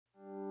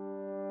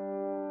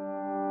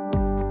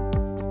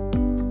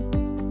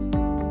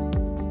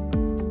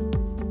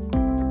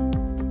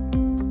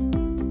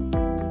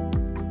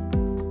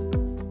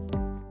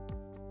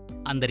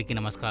అందరికీ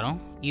నమస్కారం.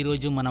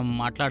 ఈరోజు మనం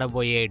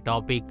మాట్లాడబోయే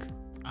topic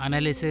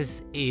analysis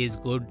is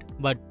good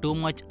but too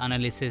much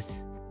analysis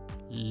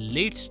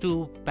leads to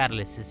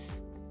paralysis.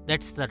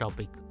 That's the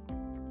topic.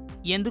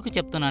 ఎందుకు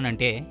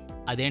చెప్తున్నానంటే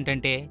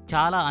అదేంటంటే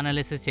చాలా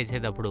అనాలిసిస్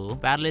చేసేటప్పుడు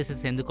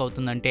పారాలిసిస్ ఎందుకు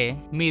అవుతుందంటే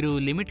మీరు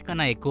లిమిట్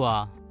కన్నా ఎక్కువ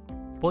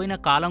పోయిన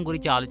కాలం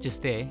గురించి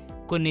ఆలోచిస్తే,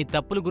 కొన్ని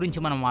తప్పుల గురించి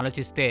మనం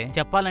ఆలోచిస్తే,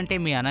 చెప్పాలంటే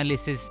మీ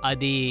అనాలిసిస్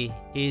అది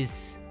ఈజ్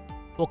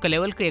ఒక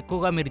లెవెల్కి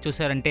ఎక్కువగా మీరు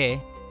చూసారంటే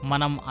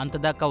మనం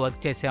అంతదాకా వర్క్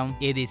చేసాం,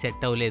 ఏది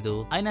సెట్ అవ్వలేదు,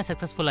 అయినా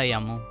సక్సెస్ఫుల్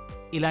అయ్యాము,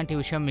 ఇలాంటి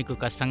విషయం మీకు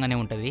కష్టంగానే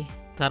ఉంటుంది.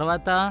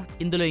 తర్వాత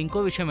ఇందులో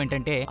ఇంకో విషయం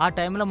ఏంటంటే ఆ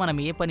టైంలో మనం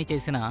ఏ పని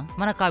చేసినా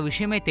మనకు ఆ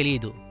విషయమే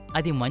తెలియదు,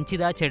 అది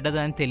మంచిదా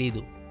చెడ్డదా అని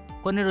తెలియదు.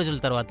 కొన్ని రోజుల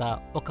తర్వాత,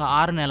 ఒక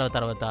 6 నెలల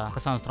తర్వాత,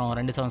 1 సంవత్సరం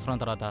 2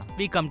 సంవత్సరం తర్వాత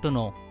వీ కమ్ టు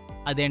నో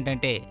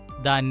అదేంటంటే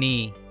దాన్ని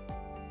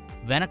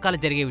వెనకాల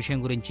జరిగే విషయం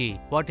గురించి,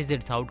 వాట్ ఈస్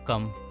ఇట్స్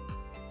అవుట్కమ్.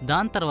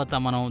 దాని తర్వాత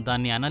మనం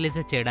దాన్ని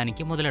అనాలిసిస్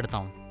చేయడానికి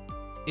మొదలెడతాం.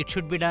 It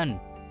should be done.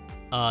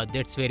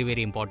 That's very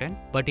very important,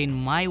 but in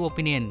my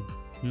opinion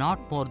not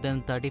more than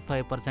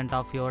 35%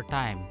 of your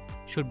time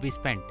should be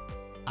spent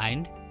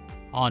and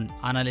on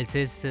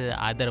analysis.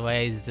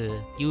 Otherwise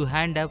you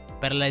end up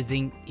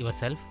paralyzing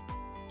yourself,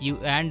 you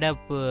end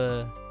up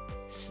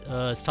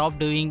stop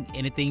doing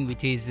anything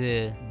which is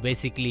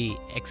basically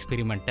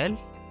experimental.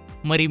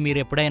 మరి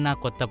మీరు ఎప్పుడైనా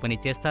కొత్త పని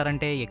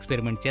చేస్తారంటే,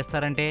 experiment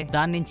చేస్తారంటే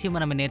దాని నుంచి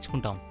మనం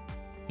నేర్చుకుంటాం.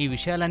 ఈ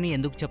విషయాలన్నీ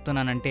ఎందుకు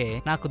చెప్తున్నానంటే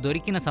నాకు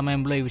దొరికిన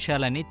సమయంలో ఈ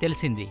విషయాలన్నీ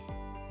తెలిసింది.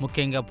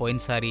 ముఖ్యంగా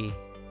పోయినసారి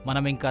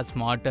మనం ఇంకా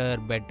స్మార్టర్,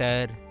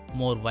 బెటర్,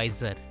 మోర్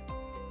వైజర్.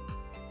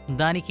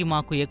 దానికి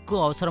మాకు ఎక్కువ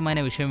అవసరమైన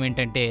విషయం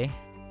ఏంటంటే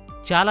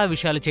చాలా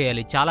విషయాలు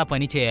చేయాలి, చాలా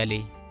పని చేయాలి.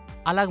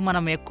 అలాగ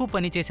మనం ఎక్కువ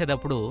పని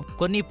చేసేటప్పుడు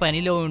కొన్ని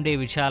పనిలో ఉండే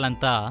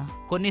విషయాలంతా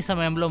కొన్ని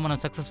సమయంలో మనం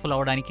సక్సెస్ఫుల్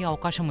అవ్వడానికి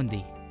అవకాశం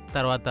ఉంది.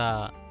 తర్వాత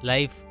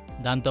లైఫ్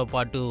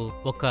దాంతోపాటు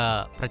ఒక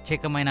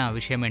ప్రత్యేకమైన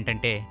విషయం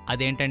ఏంటంటే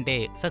అదేంటంటే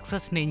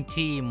సక్సెస్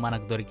నుంచి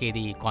మనకు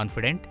దొరికేది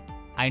confident,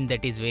 and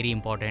that is very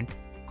important.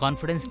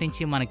 Confidence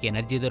నుంచి మనకి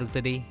ఎనర్జీ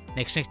దొరుకుతుంది,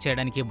 నెక్స్ట్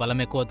చేయడానికి బలం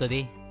ఎక్కువ అవుతుంది.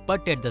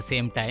 But at the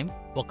same time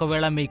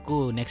ఒకవేళ మీకు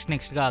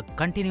నెక్స్ట్గా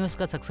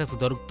కంటిన్యూస్గా సక్సెస్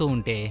దొరుకుతూ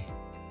ఉంటే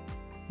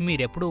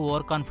మీరెప్పుడు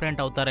ఓవర్ కాన్ఫిడెంట్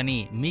అవుతారని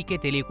మీకే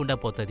తెలియకుండా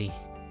పోతుంది.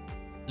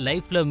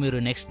 లైఫ్లో మీరు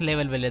నెక్స్ట్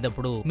లెవెల్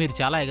వెళ్ళేటప్పుడు మీరు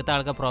చాలా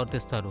ఎగతాళిగా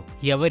ప్రవర్తిస్తారు.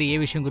 ఎవరు ఏ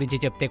విషయం గురించి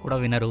చెప్తే కూడా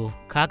వినరు,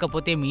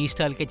 కాకపోతే మీ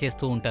ఇష్టాలకే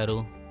చేస్తూ ఉంటారు.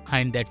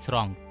 And that's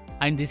wrong.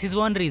 And this is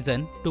one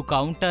reason to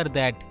counter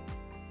that.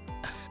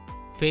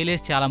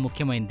 Failures చాలా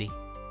ముఖ్యమైనది,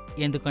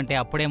 ఎందుకంటే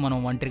అప్పుడే మనం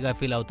ఒంటరిగా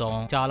ఫీల్ అవుతాం,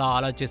 చాలా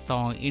ఆలోచిస్తాం,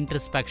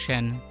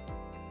 ఇంట్రస్పెక్షన్.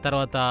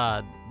 తర్వాత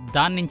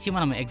దాని నుంచి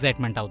మనం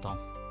ఎగ్జైట్మెంట్ అవుతాం.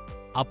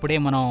 అప్పుడే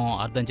మనం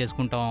అర్థం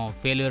చేసుకుంటాం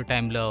ఫెయిల్యూర్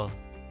టైంలో,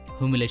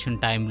 హ్యూమిలేషన్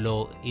టైంలో,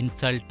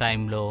 ఇన్సల్ట్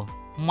టైంలో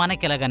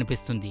మనకి ఎలాగ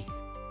అనిపిస్తుంది.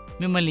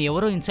 మిమ్మల్ని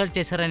ఎవరో ఇన్సల్ట్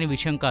చేశారనే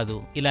విషయం కాదు,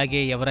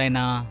 ఇలాగే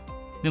ఎవరైనా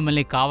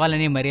మిమ్మల్ని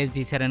కావాలని మర్యాద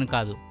తీశారని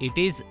కాదు. ఇట్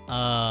ఈజ్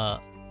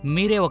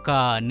మీరే ఒక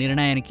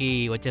నిర్ణయానికి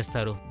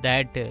వచ్చేస్తారు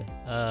that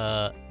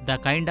the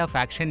kind of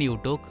action you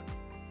took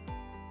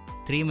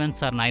 3 months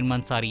or 9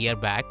 months or year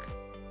back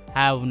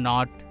have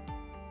not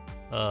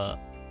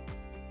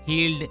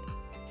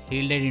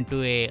yielded into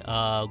a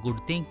good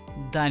thing.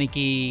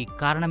 దానికి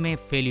కారణమే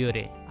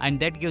ఫెయిల్యూరే, and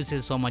that gives you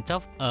so much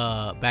of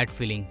bad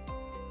feeling.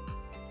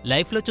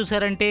 లైఫ్లో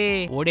చూసారంటే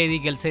ఓడేది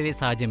గెలిచేది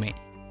సహజమే.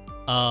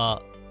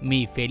 మీ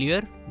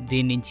ఫెయిల్యూర్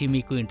దీని నుంచి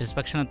మీకు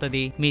ఇంట్రస్పెక్షన్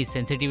అవుతుంది, మీ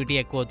సెన్సిటివిటీ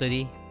ఎక్కువ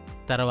అవుతుంది.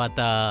 తర్వాత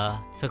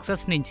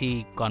సక్సెస్ నుంచి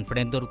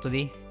కాన్ఫిడెన్స్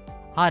దొరుకుతుంది.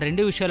 ఆ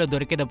 2 విషయాలు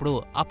దొరికేటప్పుడు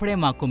అప్పుడే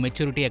మాకు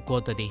మెచ్యూరిటీ ఎక్కువ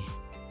అవుతుంది.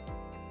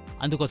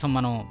 అందుకోసం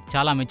మనం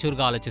చాలా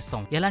మెచ్యూర్గా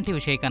ఆలోచిస్తాం, ఎలాంటి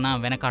విషయం కన్నా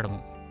వెనకాడము.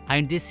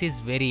 And this is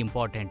very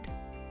important.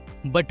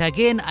 But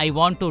again I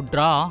want to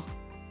draw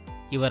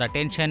your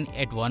attention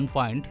at one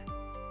point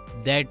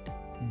that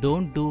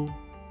don't do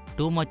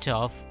too much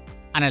of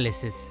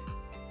analysis.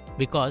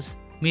 Because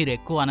మీరు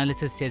ఎక్కువ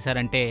అనాలిసిస్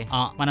చేశారంటే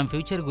మనం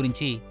ఫ్యూచర్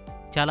గురించి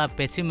చాలా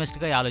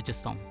పెసిమిస్ట్గా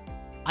ఆలోచిస్తాం.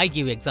 I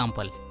give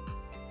example.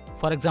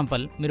 For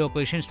example, మీరు ఒక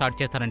విషయం స్టార్ట్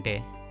చేస్తారంటే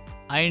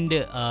అండ్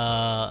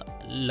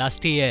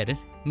లాస్ట్ ఇయర్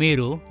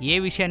మీరు ఏ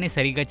విషయాన్ని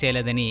సరిగ్గా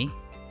చేయలేదని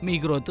మీ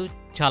గ్రోత్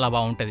చాలా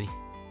బాగుంటుంది.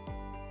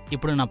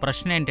 ఇప్పుడు నా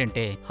ప్రశ్న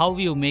ఏంటంటే how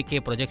you make a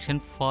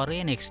projection for a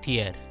next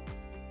year?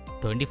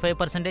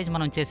 25%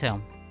 మనం చేసాం,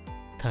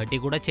 30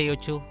 కూడా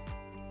చేయొచ్చు.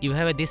 You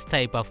have this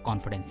type of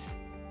confidence.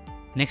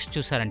 Next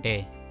చూసారంటే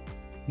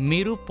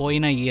మీరు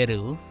పోయిన ఇయర్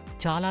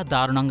చాలా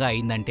దారుణంగా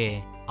అయిందంటే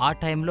ఆ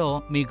టైంలో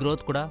మీ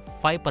గ్రోత్ కూడా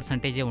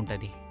 5%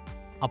 ఉంటుంది.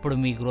 అప్పుడు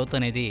మీ గ్రోత్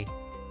అనేది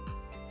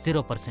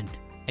 0%.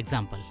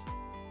 ఎగ్జాంపుల్,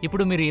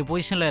 ఇప్పుడు మీరు ఈ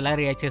పొజిషన్లో ఎలా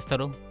రియాక్ట్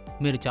చేస్తారు?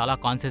 మీరు చాలా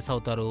కాన్షియస్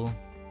అవుతారు.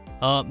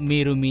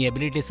 మీరు మీ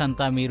ఎబిలిటీస్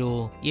అంతా, మీరు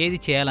ఏది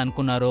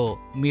చేయాలనుకున్నారో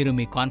మీరు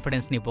మీ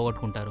కాన్ఫిడెన్స్ని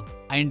పోగొట్టుకుంటారు.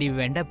 And you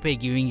end up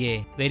giving a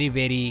very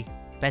very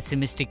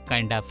pessimistic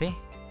kind of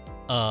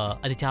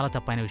అది చాలా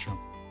తప్పైన విషయం.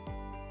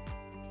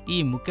 ఈ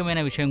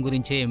ముఖ్యమైన విషయం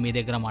గురించే మీ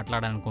దగ్గర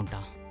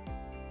మాట్లాడాలనుకుంటా.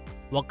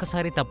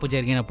 ఒక్కసారి తప్పు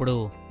జరిగినప్పుడు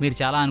మీరు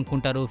చాలా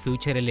అనుకుంటారు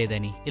ఫ్యూచరే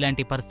లేదని.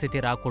 ఇలాంటి పరిస్థితి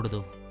రాకూడదు.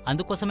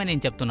 అందుకోసమే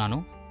నేను చెప్తున్నాను,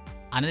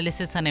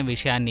 అనాలిసిస్ అనే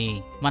విషయాన్ని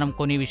మనం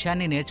కొన్ని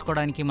విషయాన్ని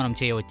నేర్చుకోవడానికి మనం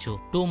చేయవచ్చు.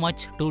 టూ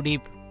మచ్, టూ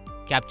డీప్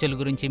క్యాప్చర్ల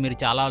గురించి మీరు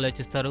చాలా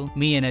ఆలోచిస్తారు,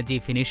 మీ ఎనర్జీ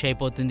ఫినిష్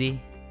అయిపోతుంది.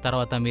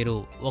 తర్వాత మీరు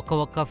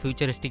ఒక్క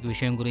ఫ్యూచరిస్టిక్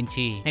విషయం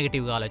గురించి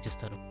నెగటివ్గా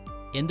ఆలోచిస్తారు.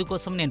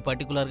 ఎందుకోసం నేను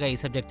పర్టికులర్గా ఈ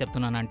సబ్జెక్ట్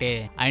చెప్తున్నానంటే,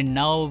 and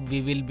now we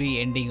will be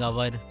ending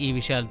hour ఈ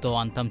విషయాలతో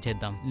అంతం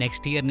చేద్దాం.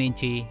 నెక్స్ట్ ఇయర్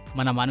నుంచి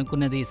మనం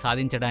అనుకున్నది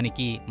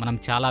సాధించడానికి మనం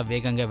చాలా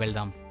వేగంగా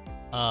వెళ్దాం.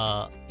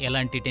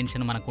 ఎలాంటి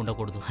టెన్షన్ మనకు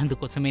ఉండకూడదు.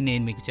 అందుకోసమే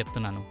నేను మీకు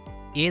చెప్తున్నాను,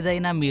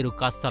 ఏదైనా మీరు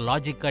కాస్త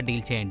లాజిక్గా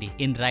డీల్ చేయండి,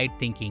 in right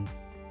thinking.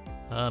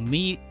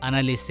 Me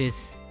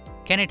analysis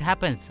can it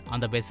happens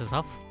on the basis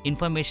of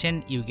information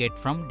you get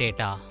from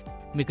data.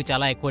 మీకు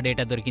చాలా ఎక్కువ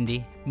డేటా దొరికింది,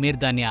 మీరు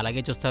దాన్ని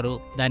అలాగే చూస్తారు,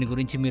 దాని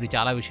గురించి మీరు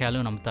చాలా విషయాలు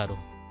నమ్ముతారు.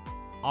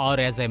 Are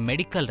as a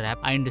medical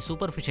rap and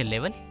superficial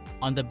level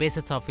on the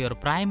basis of your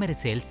primary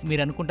sales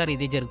మీరు అనుకుంటారు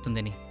ఇదే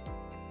జరుగుతుందని.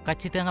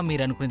 ఖచ్చితంగా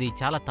మీరు అనుకునేది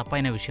చాలా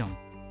తప్పైన విషయం.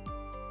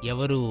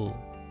 ఎవరు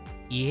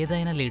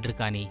ఏదైనా లీడర్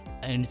కానీ,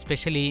 and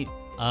specially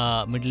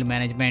middle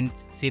management,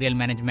 serial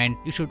management,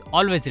 you should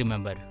always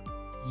remember,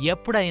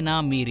 ఎప్పుడైనా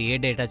మీరు ఏ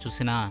డేటా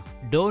చూసినా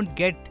don't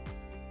get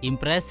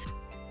impressed,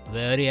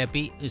 very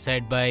happy you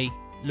side by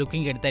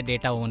looking at the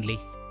data only.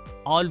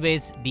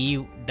 Always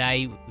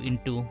dive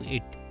into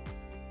it.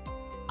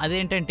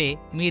 అదేంటంటే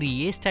మీరు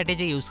ఏ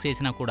స్ట్రాటజీ యూస్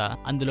చేసినా కూడా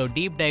అందులో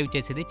deep dive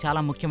చేసేది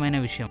చాలా ముఖ్యమైన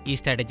విషయం. ఈ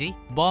స్ట్రాటజీ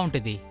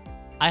బాగుంటుంది.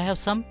 I have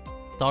some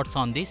thoughts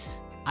on this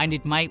and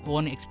it my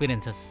own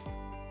experiences.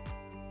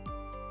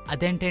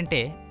 అదేంటంటే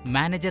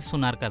మేనేజర్స్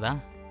ఉన్నారు కదా,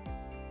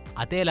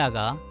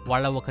 అదేలాగా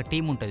వాళ్ళ ఒక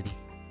టీం ఉంటుంది.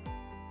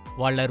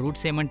 వాళ్ళ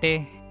రూట్స్ ఏమంటే,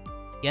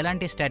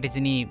 ఎలాంటి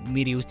స్ట్రాటజీని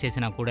మీరు యూజ్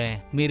చేసినా కూడా,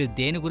 మీరు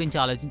దేని గురించి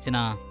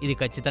ఆలోచించినా ఇది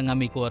ఖచ్చితంగా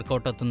మీకు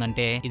వర్కౌట్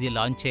అవుతుందంటే ఇది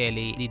లాంచ్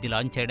చేయాలి, ఇది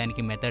లాంచ్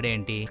చేయడానికి మెథడ్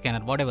ఏంటి,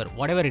 scanner, what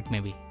ever it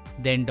may be,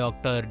 then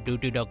doctor,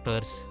 duty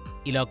doctors,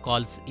 ఇలా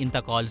కాల్స్, ఇంత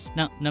calls,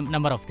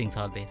 number of things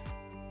are there.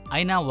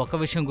 అయినా ఒక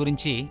విషయం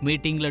గురించి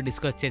మీటింగ్లో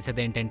డిస్కస్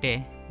చేసేది ఏంటంటే,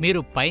 మీరు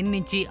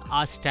పైనుంచి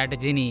ఆ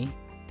స్ట్రాటజీని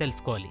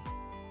తెలుసుకోవాలి.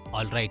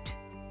 All right.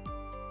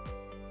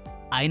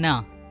 అయినా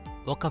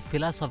ఒక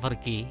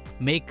ఫిలాసఫర్కి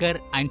మేకర్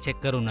అండ్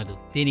చెక్కర్ ఉన్నదు.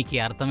 దీనికి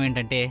అర్థం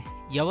ఏంటంటే,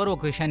 ఎవరు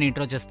ఒక విషయాన్ని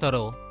ఇంట్రో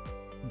చేస్తారో,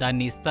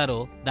 దాన్ని ఇస్తారో,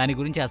 దాని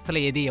గురించి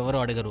అస్సలు ఏది ఎవరు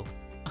అడగరు.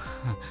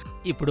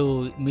 ఇప్పుడు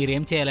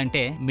మీరేం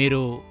చేయాలంటే,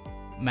 మీరు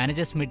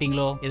మేనేజర్స్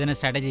మీటింగ్లో ఏదైనా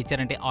స్ట్రాటజీ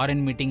ఇచ్చారంటే,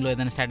 ఆర్ఎన్ మీటింగ్లో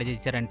ఏదైనా స్ట్రాటజీ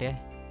ఇచ్చారంటే,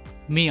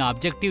 మీ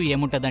ఆబ్జెక్టివ్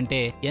ఏముంటుందంటే,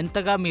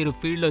 ఎంతగా మీరు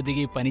ఫీల్డ్లో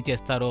దిగి పని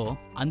చేస్తారో.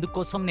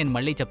 అందుకోసం నేను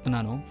మళ్ళీ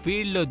చెప్తున్నాను,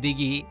 ఫీల్డ్లో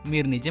దిగి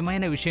మీరు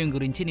నిజమైన విషయం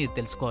గురించి మీరు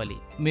తెలుసుకోవాలి.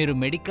 మీరు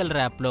మెడికల్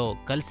ర్యాప్లో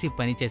కలిసి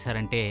పని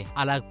చేశారంటే,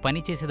 అలా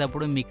పని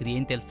చేసేటప్పుడు మీకు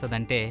ఏం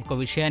తెలుస్తుందంటే, ఒక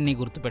విషయాన్ని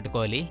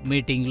గుర్తుపెట్టుకోవాలి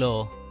మీటింగ్లో.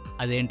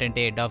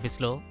 అదేంటంటే, హెడ్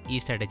ఆఫీస్లో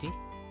ఈ స్ట్రాటజీ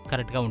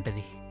కరెక్ట్గా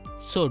ఉంటుంది.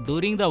 So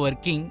during the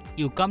working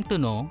you come to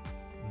know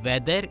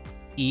whether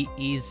ఈ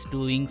is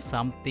doing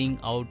something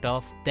out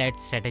of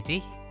that strategy.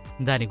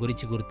 దాని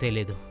గురించి గుర్తే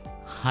లేదు.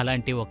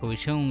 అలాంటి ఒక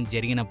విషయం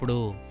జరిగినప్పుడు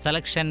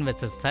సెలక్షన్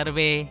వెసెస్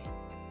సర్వే,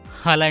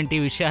 అలాంటి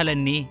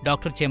విషయాలన్నీ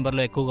డాక్టర్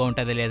చేంబర్లో ఎక్కువగా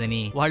ఉంటుంది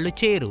లేదని వాళ్ళు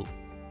చేయరు.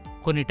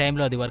 కొన్ని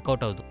టైంలో అది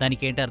వర్కౌట్ అవుతుంది.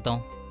 దానికి ఏంటి అర్థం?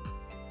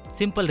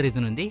 సింపుల్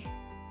రీజన్ ఉంది.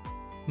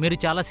 మీరు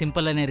చాలా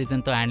సింపుల్ అనే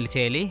రీజన్తో హ్యాండిల్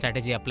చేయాలి.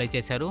 స్ట్రాటజీ అప్లై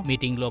చేశారు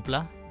మీటింగ్ లోపల,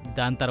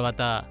 దాని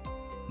తర్వాత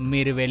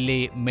మీరు వెళ్ళి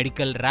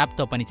మెడికల్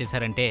ర్యాప్తో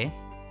పనిచేశారంటే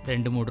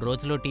 2-3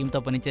 రోజులు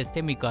టీంతో పనిచేస్తే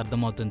మీకు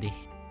అర్థమవుతుంది.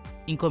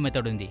 ఇంకో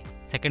మెథడ్ ఉంది.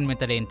 సెకండ్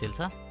మెథడ్ ఏం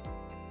తెలుసా?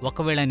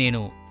 ఒకవేళ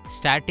నేను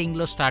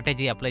స్టార్టింగ్లో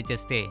స్ట్రాటజీ అప్లై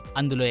చేస్తే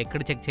అందులో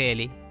ఎక్కడ చెక్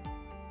చేయాలి?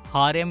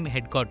 హార్ఎం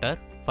హెడ్ క్వార్టర్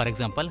ఫర్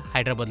ఎగ్జాంపుల్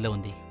హైదరాబాద్లో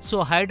ఉంది. సో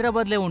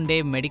హైదరాబాద్లో ఉండే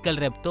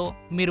మెడికల్ ర్యాప్తో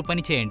మీరు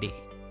పని చేయండి.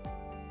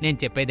 నేను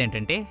చెప్పేది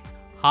ఏంటంటే,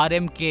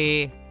 హార్ఎంకే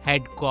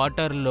హెడ్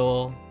క్వార్టర్లో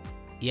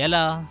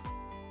ఎలా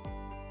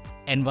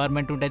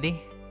ఎన్వైర్న్మెంట్ ఉంటుంది,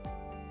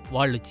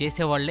 వాళ్ళు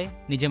చేసేవాళ్లే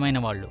నిజమైన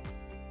వాళ్ళు.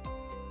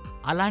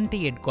 అలాంటి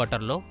హెడ్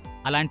క్వార్టర్లో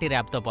అలాంటి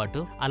ర్యాప్తో పాటు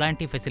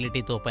అలాంటి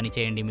ఫెసిలిటీతో పని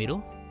చేయండి మీరు.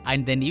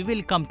 And then you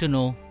will come to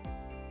know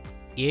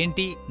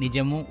ఏంటి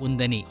నిజము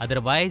ఉందని.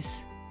 Otherwise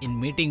in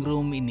meeting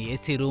room, in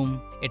AC room,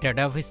 at head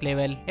office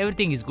level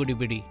everything is good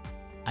బిడి.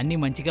 అన్నీ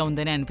మంచిగా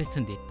ఉందని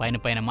అనిపిస్తుంది,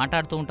 పైన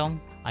మాట్లాడుతూ ఉంటాం,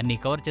 అన్నీ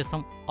కవర్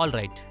చేస్తాం. All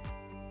right.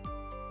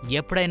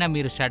 ఎప్పుడైనా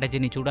మీరు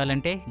స్ట్రాటజీని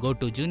చూడాలంటే go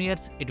to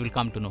juniors, it will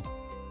come to know.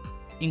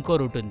 ఇంకో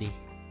రూట్ ఉంది,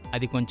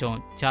 అది కొంచెం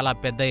చాలా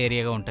పెద్ద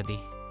ఏరియాగా ఉంటుంది.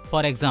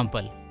 ఫర్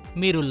ఎగ్జాంపుల్,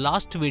 మీరు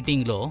లాస్ట్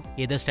మీటింగ్లో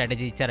ఏదో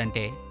స్ట్రాటజీ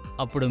ఇచ్చారంటే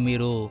అప్పుడు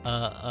మీరు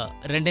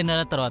 2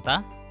 నెలల తర్వాత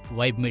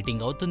వైబ్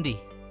మీటింగ్ అవుతుంది.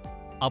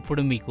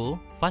 అప్పుడు మీకు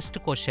ఫస్ట్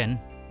క్వశ్చన్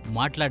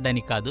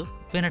మాట్లాడడానికి కాదు,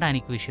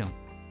 వినడానికి విషయం.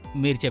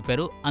 మీరు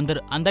చెప్పారు,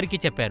 అందరికీ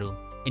చెప్పారు,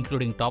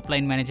 including top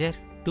line manager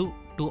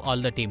to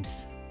all the teams.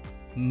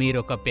 మీరు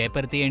ఒక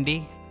పేపర్ తీయండి,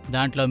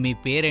 దాంట్లో మీ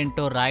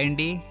పేరేంటో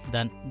రాయండి,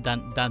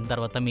 దాని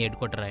తర్వాత మీ హెడ్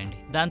క్వార్టర్ రాయండి.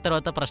 దాని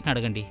తర్వాత ప్రశ్న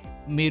అడగండి.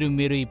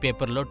 మీరు ఈ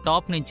పేపర్లో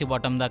టాప్ నుంచి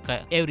బాటమ్ దాకా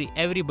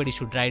ఎవ్రీబడి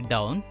షుడ్ రైట్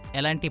డౌన్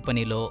ఎలాంటి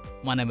పనిలో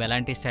మనం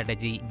ఎలాంటి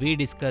strategy we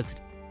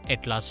discussed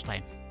at last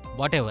time.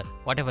 What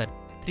ever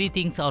 3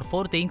 things or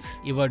 4 things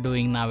you are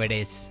doing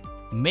nowadays.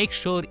 Make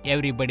sure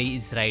everybody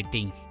is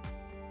writing.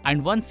 And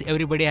once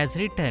everybody has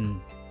written,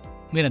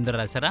 మీరందరూ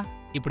రాసారా?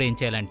 ఇప్పుడు ఏం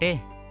చేయాలంటే,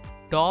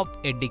 టాప్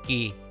హెడ్కి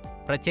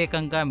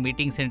ప్రత్యేకంగా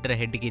మీటింగ్ సెంటర్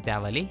హెడ్కి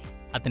తేవాలి.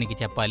 అతనికి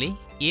చెప్పాలి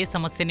ఏ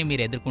సమస్యని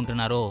మీరు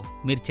ఎదుర్కొంటున్నారో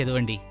మీరు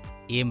చదవండి,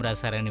 ఏం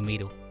రాశారని.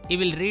 మీరు ఈ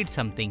విల్ రీడ్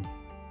సంథింగ్.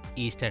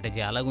 ఈ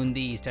స్ట్రాటజీ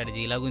అలాగుంది, ఈ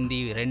స్ట్రాటజీ ఇలాగుంది,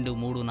 2,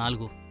 3,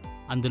 4,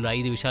 అందులో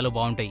 5 విషయాలు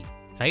బాగుంటాయి.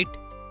 రైట్?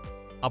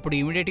 అప్పుడు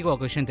ఇమీడియట్గా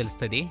ఒక విషయం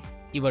తెలుస్తుంది.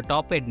 Your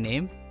top head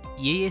name,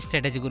 A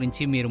strategy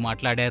గురించి మీరు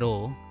మాట్లాడారో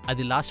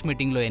అది లాస్ట్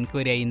మీటింగ్లో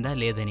ఎంక్వైరీ అయ్యిందా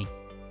లేదని.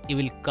 You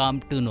will come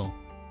to know.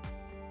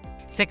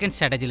 Second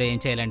స్ట్రాటజీలో ఏం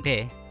చేయాలంటే,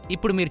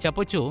 ఇప్పుడు మీరు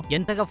చెప్పొచ్చు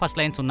ఎంతగా ఫస్ట్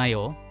లైన్స్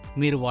ఉన్నాయో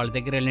మీరు వాళ్ళ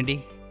దగ్గర వెళ్ళండి.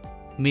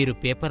 మీరు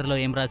పేపర్లో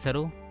ఏం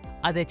రాశారు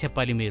అదే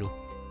చెప్పాలి మీరు.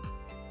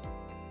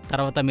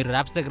 తర్వాత మీరు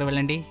ర్యాప్స్ దగ్గర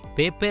వెళ్ళండి,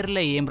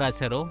 పేపర్లో ఏం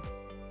రాశారో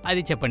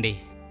అది చెప్పండి.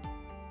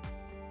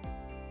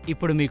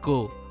 ఇప్పుడు మీకు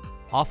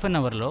హాఫ్ అన్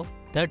అవర్లో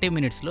 30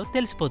 minutesలో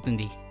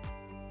తెలిసిపోతుంది.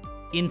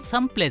 In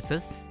some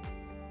places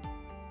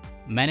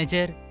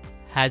manager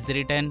has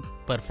return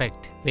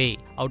perfect way,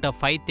 out of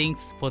 5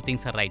 things 4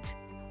 things are right.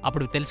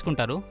 అప్పుడు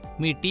తెలుసుకుంటారు,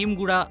 మీ టీం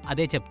కూడా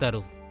అదే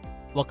చెప్తారు.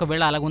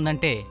 ఒకవేళ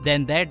అలాగుందంటే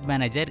then that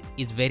manager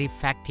is very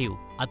ఫ్యాక్టివ్.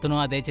 అతను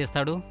అదే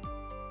చేస్తాడు,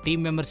 టీం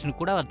మెంబర్స్ని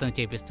కూడా అతను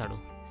చేపిస్తాడు.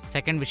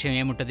 సెకండ్ విషయం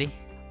ఏముంటుంది,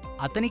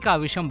 అతనికి ఆ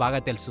విషయం బాగా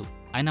తెలుసు,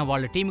 అయినా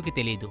వాళ్ళ టీంకి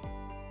తెలియదు.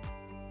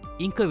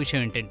 ఇంకో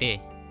విషయం ఏంటంటే,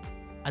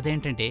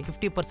 అదేంటంటే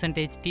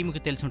 50% టీంకి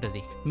తెలిసి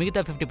ఉంటుంది,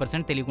 మిగతా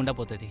 50% తెలియకుండా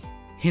పోతుంది.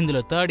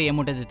 ఇందులో థర్డ్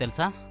ఏముంటుంది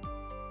తెలుసా,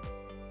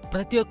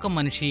 ప్రతి ఒక్క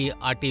మనిషి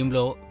ఆ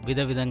టీంలో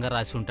విధంగా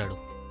రాసి ఉంటాడు.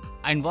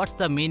 And what's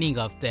the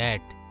meaning of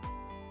that?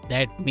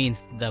 That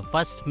means the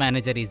first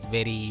manager is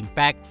very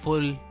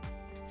impactful,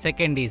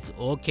 second is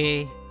okay,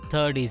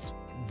 third is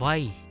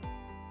why.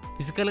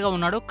 ఫిజికల్గా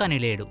ఉన్నాడు కానీ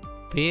లేడు,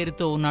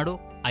 పేరుతో ఉన్నాడు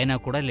అయినా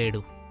కూడా లేడు.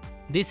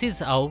 This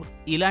is how.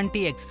 ఇలాంటి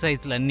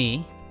ఎక్సర్సైజ్లన్నీ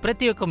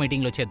ప్రతి ఒక్క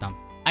మీటింగ్లో చేద్దాం.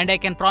 And I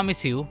can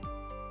promise you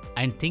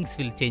and things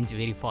will change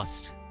very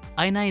fast.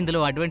 అయినా ఇందులో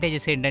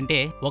అడ్వాంటేజెస్ ఏంటంటే,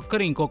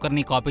 ఒక్కరు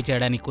ఇంకొకరిని కాపీ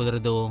చేయడానికి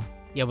కుదరదు,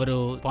 ఎవరు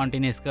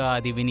స్పాంటేనియస్గా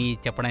అది విని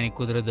చెప్పడానికి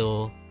కుదరదు.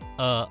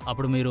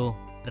 అప్పుడు మీరు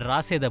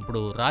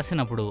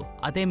రాసినప్పుడు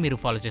అదే మీరు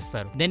ఫాలో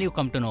చేస్తారు. Then you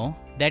come to know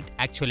that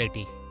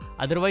actuality.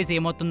 Otherwise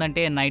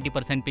ఏమవుతుందంటే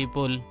 90%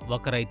 పీపుల్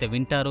ఒకరైతే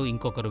వింటారు,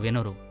 ఇంకొకరు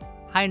వినరు.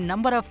 And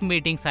number of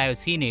meetings I have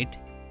seen it.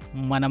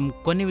 మనం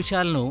కొన్ని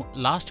విషయాలను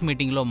లాస్ట్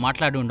మీటింగ్లో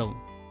మాట్లాడి ఉండవు,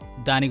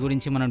 దాని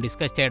గురించి మనం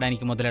డిస్కస్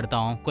చేయడానికి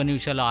మొదలెడతాం. కొన్ని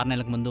విషయాలు 6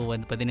 నెలలకు ముందు,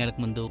 10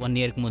 నెలలకు ముందు, 1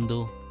 yearకి ముందు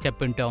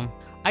చెప్పింటాం.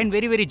 And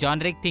very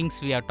జానరిక్ things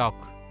we or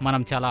talk.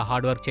 మనం చాలా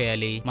హార్డ్ వర్క్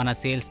చేయాలి, మన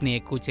సేల్స్ని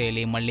ఎక్కువ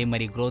చేయాలి,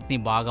 మరి గ్రోత్ని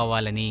బాగా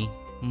అవ్వాలని,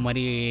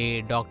 మరి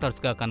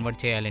డాక్టర్స్గా కన్వర్ట్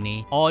చేయాలని.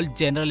 All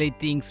generally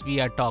things we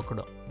are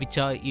talked which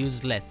are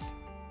useless.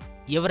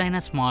 ఎవరైనా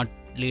స్మార్ట్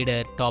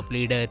లీడర్, టాప్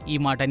లీడర్ ఈ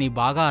మాటని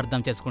బాగా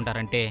అర్థం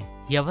చేసుకుంటారంటే,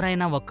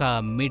 ఎవరైనా ఒక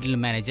మిడిల్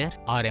మేనేజర్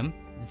ఆర్ఎం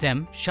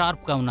జెమ్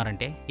షార్ప్గా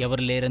ఉన్నారంటే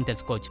ఎవరు లేరని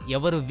తెలుసుకోవచ్చు,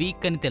 ఎవరు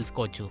వీక్ అని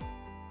తెలుసుకోవచ్చు.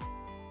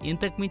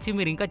 ఇంతకు మించి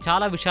మీరు ఇంకా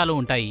చాలా విషయాలు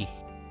ఉంటాయి.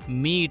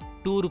 మీ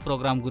టూర్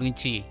ప్రోగ్రామ్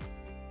గురించి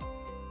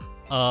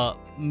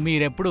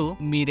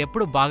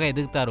మీరెప్పుడు బాగా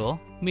ఎదుగుతారో,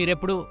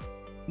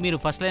 మీరు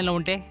ఫస్ట్ లైన్లో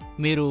ఉంటే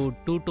మీరు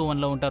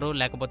 2-1లో ఉంటారు,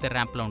 లేకపోతే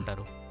ర్యాంప్లో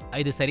ఉంటారు.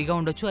 5 సరిగా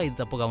ఉండొచ్చు, 5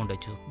 తప్పుగా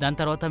ఉండొచ్చు. దాని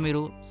తర్వాత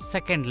మీరు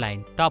second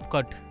line top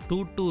cut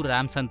 2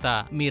 ramps అంతా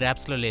మీ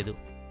ర్యాప్స్లో లేదు,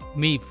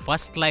 మీ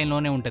ఫస్ట్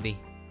లైన్లోనే ఉంటుంది.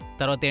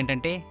 తర్వాత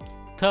ఏంటంటే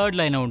థర్డ్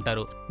లైన్లో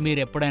ఉంటారు. మీరు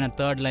ఎప్పుడైనా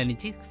థర్డ్ లైన్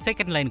నుంచి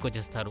సెకండ్ లైన్కి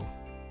వచ్చేస్తారు.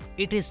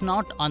 It is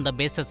not on the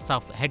basis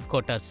of head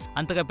quarters.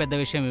 అంతగా పెద్ద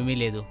విషయం ఏమీ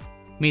లేదు.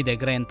 మీ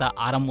దగ్గర ఎంత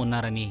ఆర్ఎం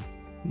ఉన్నారని,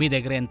 మీ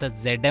దగ్గర ఎంత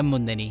జెడ్ఎం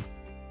ఉందని,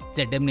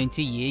 జెడ్ఎం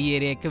నుంచి ఏ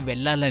ఏరియాకి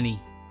వెళ్ళాలని.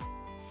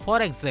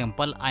 For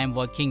example, I'm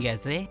working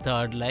as a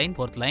third line,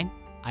 fourth line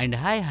and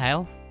I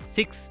have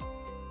 6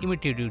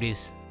 immediate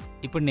duties.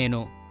 ఇప్పుడు నేను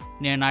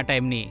నా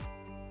టైంని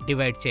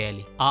డివైడ్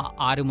చేయాలి ఆ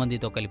 6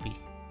 మందితో కలిపి.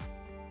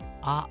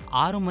 ఆ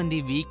 6 మంది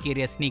వీక్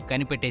ఏరియాస్ని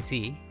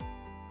కనిపెట్టేసి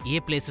ఏ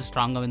ప్లేస్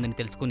స్ట్రాంగ్గా ఉందని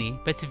తెలుసుకుని,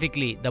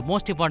 specifically the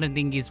most important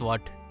thing is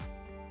what,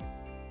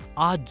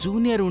 ఆ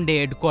జూనియర్ ఉండే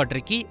హెడ్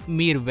క్వార్టర్కి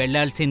మీరు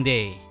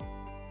వెళ్లాల్సిందే.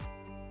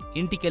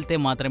 ఇంటికెళ్తే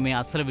మాత్రమే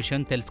అసలు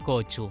విషయం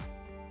తెలుసుకోవచ్చు.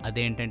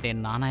 అదేంటంటే,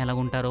 నాన్న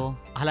ఎలాగుంటారో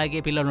అలాగే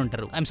పిల్లలు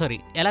ఉంటారు.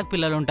 ఎలాగ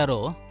పిల్లలు ఉంటారో,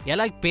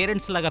 ఎలాగ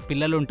పేరెంట్స్ లాగా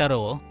పిల్లలు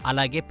ఉంటారో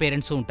అలాగే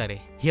పేరెంట్స్ ఉంటారే.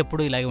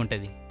 ఎప్పుడు ఇలాగే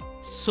ఉంటుంది.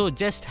 So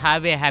just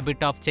have a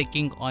habit of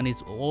checking on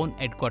his own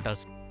head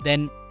quarters,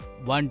 then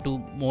 1-2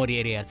 more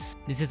areas.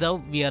 This is how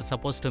we are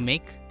supposed to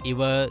make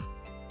your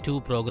tour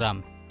program.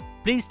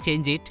 Please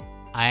change it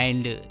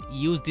and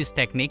use this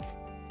technique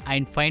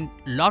and find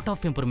lot of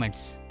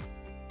improvements.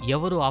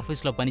 ఎవరు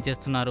ఆఫీస్లో పని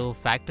చేస్తున్నారు,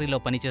 ఫ్యాక్టరీలో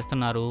పని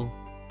చేస్తున్నారు,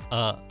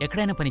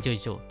 ఎక్కడైనా పని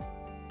చేయొచ్చు.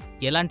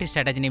 ఎలాంటి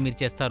స్ట్రాటజీని మీరు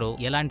చేస్తారో,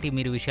 ఎలాంటి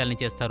మీరు విషయాల్ని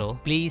చేస్తారో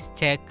ప్లీజ్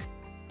చెక్.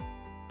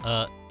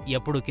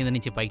 ఎప్పుడు కింద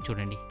నుంచి పైకి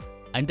చూడండి.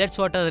 And that's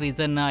what the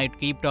reason I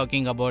keep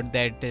talking about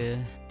that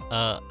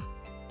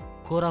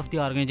core of the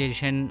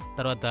organisation,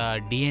 తర్వాత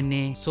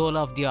DNA, soul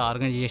of the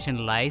organisation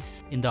lies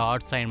in the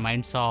hearts and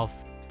minds of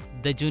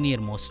the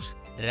junior most.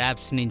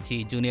 Wraps నుంచి,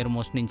 junior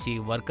most నుంచి,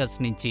 workers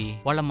నుంచి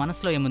వాళ్ళ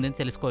మనసులో ఏముందని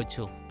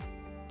తెలుసుకోవచ్చు.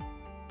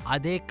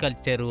 అదే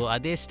culture,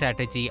 అదే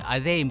స్ట్రాటజీ,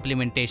 అదే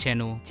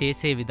ఇంప్లిమెంటేషను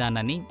చేసే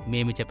విధానాన్ని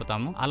మేము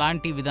చెప్తాము.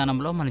 అలాంటి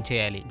విధానంలో మనం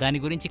చేయాలి. దాని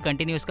గురించి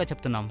కంటిన్యూస్గా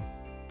చెప్తున్నాం.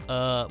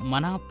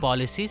 మన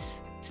పాలసీస్,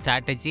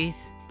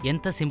 స్ట్రాటజీస్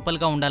ఎంత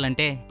సింపుల్గా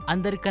ఉండాలంటే,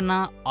 అందరికన్నా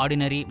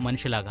ఆర్డినరీ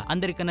మనిషిలాగా,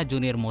 అందరికన్నా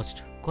జూనియర్ మోస్ట్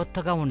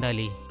కొత్తగా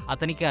ఉండాలి,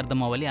 అతనికి అర్థం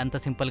అవ్వాలి, అంత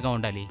సింపుల్గా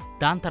ఉండాలి.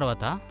 దాని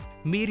తర్వాత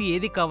మీరు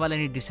ఏది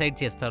కావాలని డిసైడ్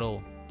చేస్తారో,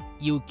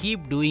 you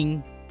keep doing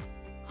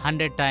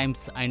 100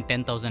 times and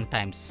 10,000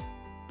 times.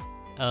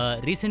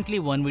 Recently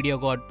one video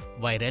got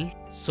viral.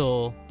 So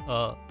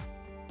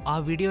ఆ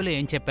వీడియోలో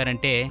ఏం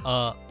చెప్పారంటే,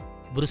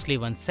 Bruce Lee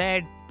once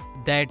said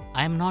that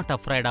I'm not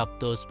afraid of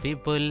those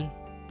people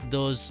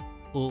those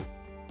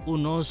who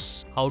knows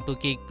how to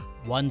kick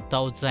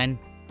 1000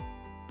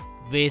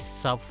 ways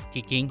of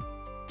kicking.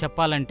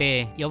 చెప్పాలంటే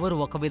ఎవరు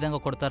ఒక విధంగా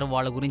కొడతారో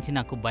వాళ్ళ గురించి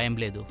నాకు భయం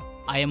లేదు.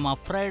 I'm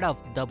afraid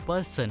of the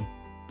person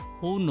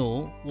who know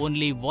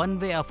only one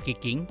way of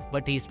kicking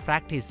but he's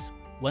practiced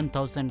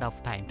 1000 of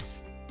times,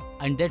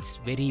 and that's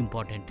very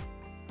important.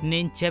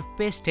 నేను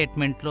చెప్పే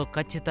స్టేట్మెంట్లో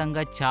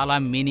ఖచ్చితంగా చాలా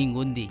మీనింగ్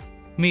ఉంది.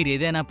 మీరు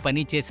ఏదైనా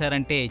పని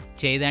చేశారంటే,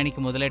 చేయడానికి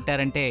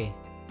మొదలెట్టారంటే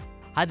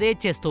అదే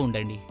చేస్తూ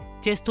ఉండండి,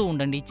 చేస్తూ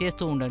ఉండండి,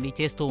 చేస్తూ ఉండండి,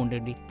 చేస్తూ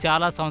ఉండండి,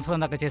 చాలా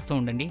సంవత్సరం దాకా చేస్తూ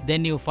ఉండండి.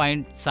 Then you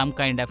find some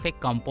kind of A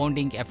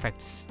compounding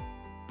effects,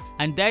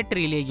 and that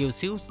really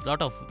gives you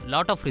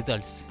lot of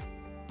results.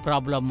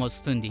 Problem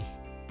వస్తుంది,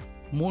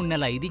 3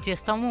 నెలల ఇది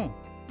చేస్తాము,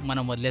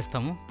 మనం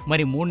వదిలేస్తాము.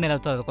 మరి 3 నెలల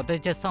తర్వాత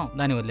కొత్తది చేస్తాం,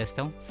 దాన్ని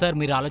వదిలేస్తాం. సార్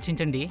మీరు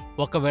ఆలోచించండి,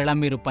 ఒకవేళ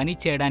మీరు పని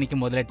చేయడానికి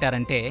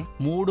మొదలెట్టారంటే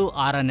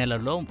 3-6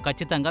 నెలల్లో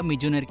ఖచ్చితంగా మీ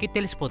జూనియర్కి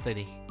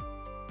తెలిసిపోతుంది.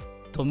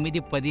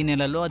 9-10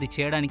 నెలల్లో అది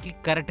చేయడానికి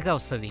కరెక్ట్గా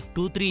వస్తుంది.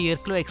 2-3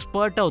 ఇయర్స్లో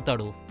ఎక్స్పర్ట్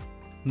అవుతాడు.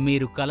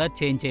 మీరు కలర్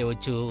చేంజ్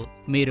చేయవచ్చు,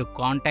 మీరు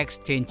కాంటాక్ట్స్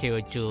చేంజ్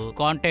చేయవచ్చు.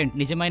 కాంటెంట్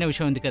నిజమైన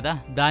విషయం ఉంది కదా,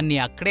 దాన్ని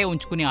అక్కడే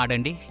ఉంచుకుని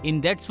ఆడండి.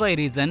 That's why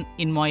reason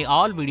in my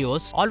all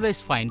videos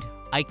always find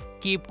I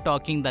keep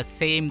talking the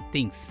same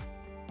things.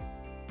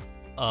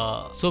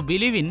 So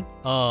believe in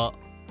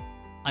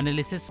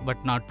analysis but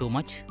not too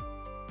much.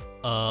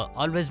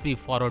 Always be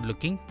forward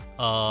looking,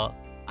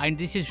 and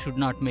this should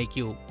not make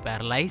you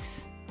paralyze.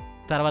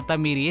 తర్వాత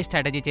మీరు ఏ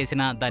strategy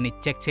చేసినా దాన్ని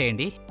check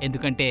చేయండి,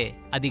 ఎందుకంటే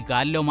అది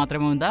గాలిలో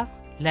మాత్రమే ఉందా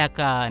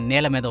లేక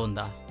నేల మీద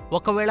ఉందా.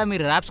 ఒకవేళ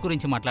మీరు ర్యాప్స్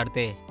గురించి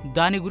మాట్లాడితే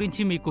దాని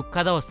గురించి మీకు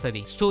కథ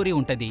వస్తుంది, స్టోరీ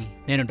ఉంటుంది.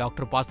 నేను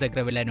డాక్టర్ పాస్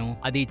దగ్గర వెళ్ళాను,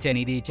 అది ఇచ్చాను,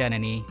 ఇది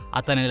ఇచ్చానని,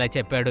 అతను ఇలా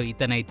చెప్పాడు,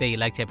 ఇతనైతే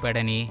ఇలా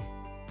చెప్పాడని.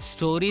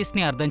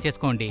 స్టోరీస్ని అర్థం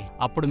చేసుకోండి,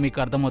 అప్పుడు మీకు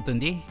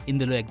అర్థమవుతుంది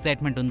ఇందులో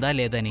ఎక్సైట్మెంట్ ఉందా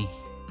లేదని.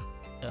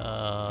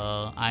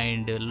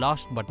 And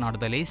last but not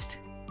the least,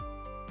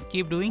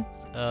 keep doing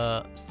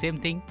same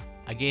thing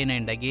again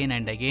and again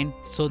and again,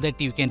 so that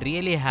you can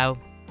really have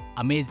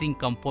amazing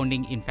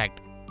compounding impact.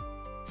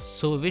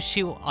 So wish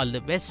you all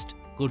the best,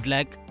 good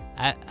luck,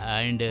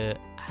 and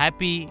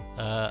happy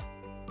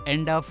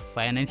end of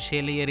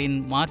financial year in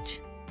March,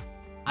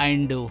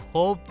 and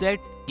hope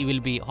that you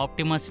will be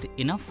optimistic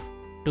enough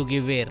to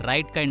give a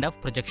right kind of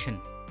projection.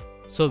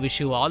 So wish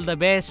you all the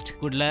best,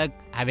 good luck,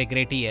 have a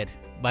great year.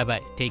 Bye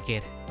bye, take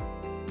care.